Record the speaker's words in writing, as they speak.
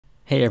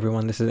Hey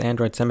everyone, this is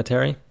Android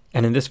Cemetery,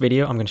 and in this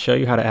video I'm going to show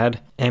you how to add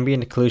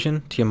ambient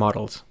occlusion to your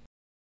models.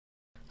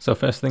 So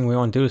first thing we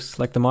want to do is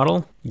select the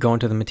model, go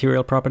into the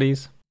material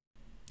properties,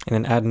 and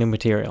then add new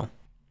material.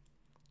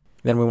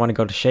 Then we want to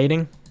go to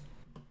shading.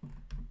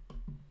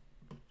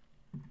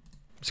 I'm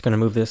just going to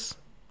move this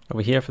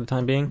over here for the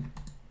time being.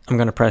 I'm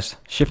going to press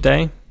Shift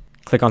A,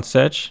 click on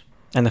search,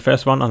 and the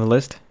first one on the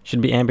list should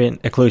be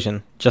ambient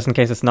occlusion. Just in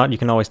case it's not, you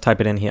can always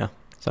type it in here.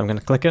 So I'm going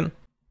to click it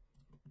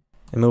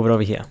and move it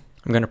over here.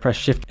 I'm going to press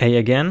Shift A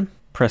again,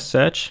 press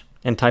search,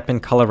 and type in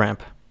color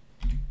ramp.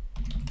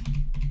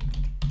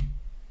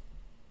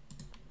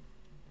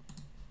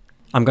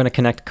 I'm going to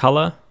connect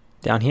color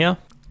down here.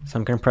 So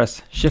I'm going to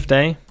press Shift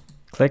A,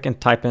 click and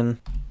type in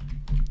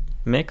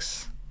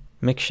mix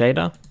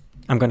shader.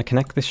 I'm going to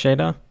connect this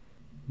shader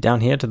down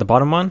here to the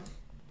bottom one.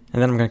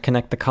 And then I'm going to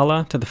connect the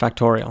color to the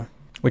factorial,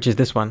 which is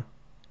this one,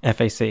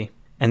 FAC.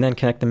 And then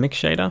connect the mix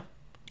shader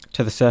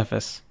to the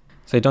surface.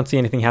 So you don't see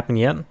anything happen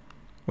yet.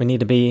 We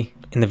need to be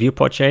in the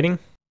viewport shading,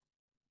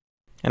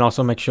 and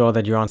also make sure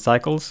that you're on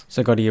cycles.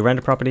 So go to your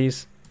render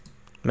properties,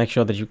 make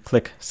sure that you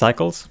click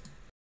cycles,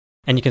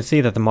 and you can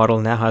see that the model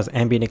now has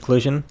ambient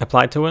occlusion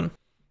applied to it.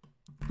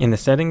 In the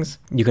settings,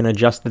 you can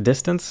adjust the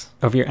distance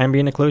of your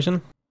ambient occlusion.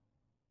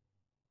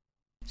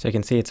 So you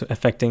can see it's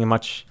affecting a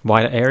much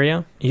wider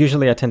area.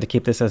 Usually I tend to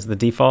keep this as the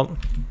default.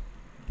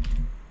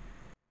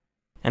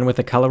 And with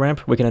the color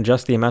ramp, we can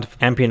adjust the amount of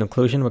ambient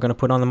occlusion we're going to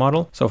put on the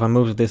model. So if I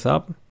move this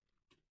up,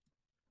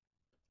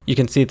 you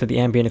can see that the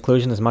ambient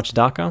occlusion is much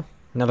darker.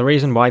 Now the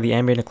reason why the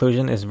ambient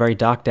occlusion is very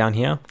dark down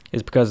here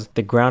is because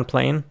the ground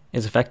plane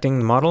is affecting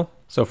the model.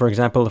 So for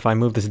example, if I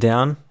move this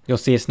down, you'll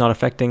see it's not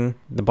affecting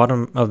the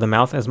bottom of the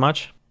mouth as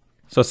much.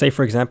 So say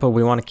for example,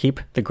 we want to keep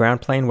the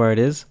ground plane where it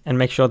is and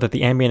make sure that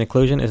the ambient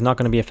occlusion is not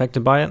going to be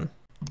affected by it.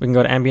 We can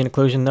go to ambient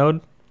occlusion node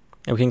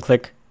and we can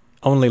click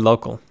only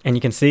local. And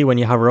you can see when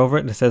you hover over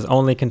it, it says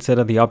only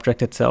consider the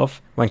object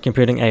itself when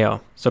computing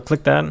AO. So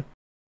click that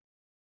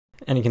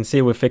and you can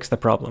see we fixed the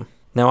problem.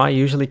 Now I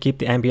usually keep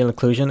the ambient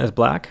occlusion as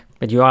black,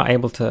 but you are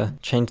able to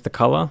change the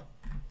color.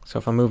 So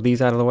if I move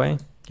these out of the way,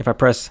 if I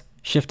press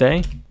Shift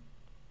A,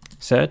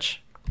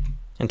 search,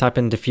 and type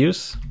in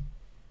diffuse,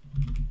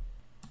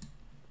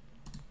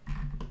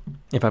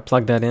 if I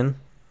plug that in,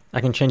 I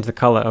can change the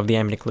color of the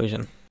ambient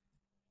occlusion.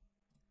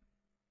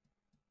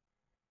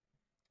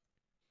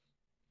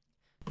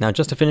 Now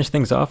just to finish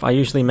things off, I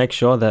usually make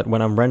sure that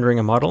when I'm rendering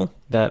a model,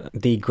 that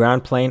the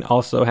ground plane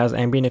also has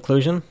ambient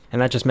occlusion,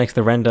 and that just makes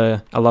the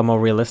render a lot more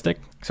realistic.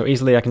 So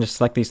easily I can just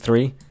select these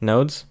three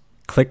nodes,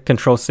 click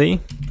Ctrl C,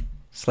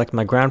 select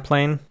my ground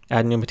plane,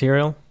 add new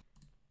material,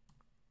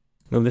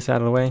 move this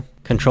out of the way,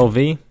 Ctrl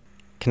V,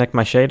 connect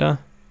my shader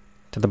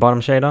to the bottom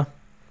shader,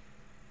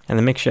 and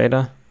the mix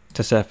shader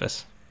to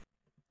surface.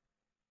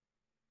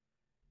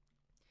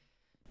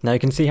 Now you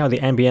can see how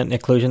the ambient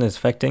occlusion is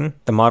affecting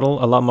the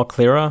model a lot more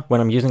clearer when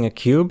I'm using a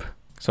cube.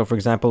 So for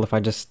example, if I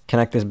just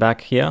connect this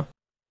back here,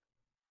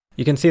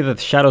 you can see that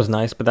the shadow's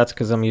nice, but that's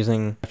because I'm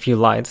using a few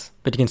lights.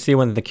 But you can see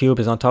when the cube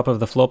is on top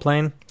of the floor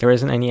plane, there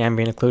isn't any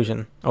ambient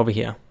occlusion over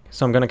here.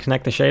 So I'm going to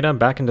connect the shader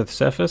back into the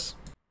surface,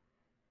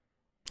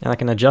 and I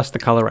can adjust the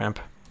color ramp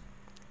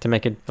to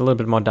make it a little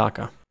bit more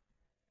darker.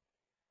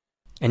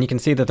 And you can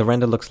see that the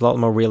render looks a lot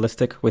more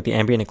realistic with the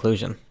ambient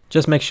occlusion.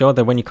 Just make sure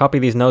that when you copy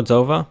these nodes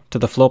over to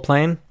the floor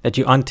plane, that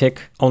you untick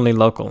only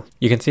local.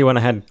 You can see when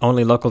I had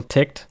only local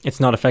ticked, it's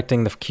not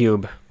affecting the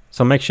cube.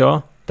 So make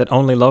sure that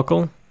only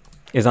local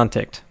is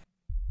unticked.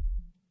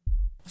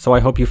 So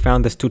I hope you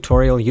found this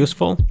tutorial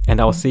useful, and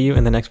I will see you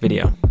in the next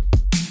video.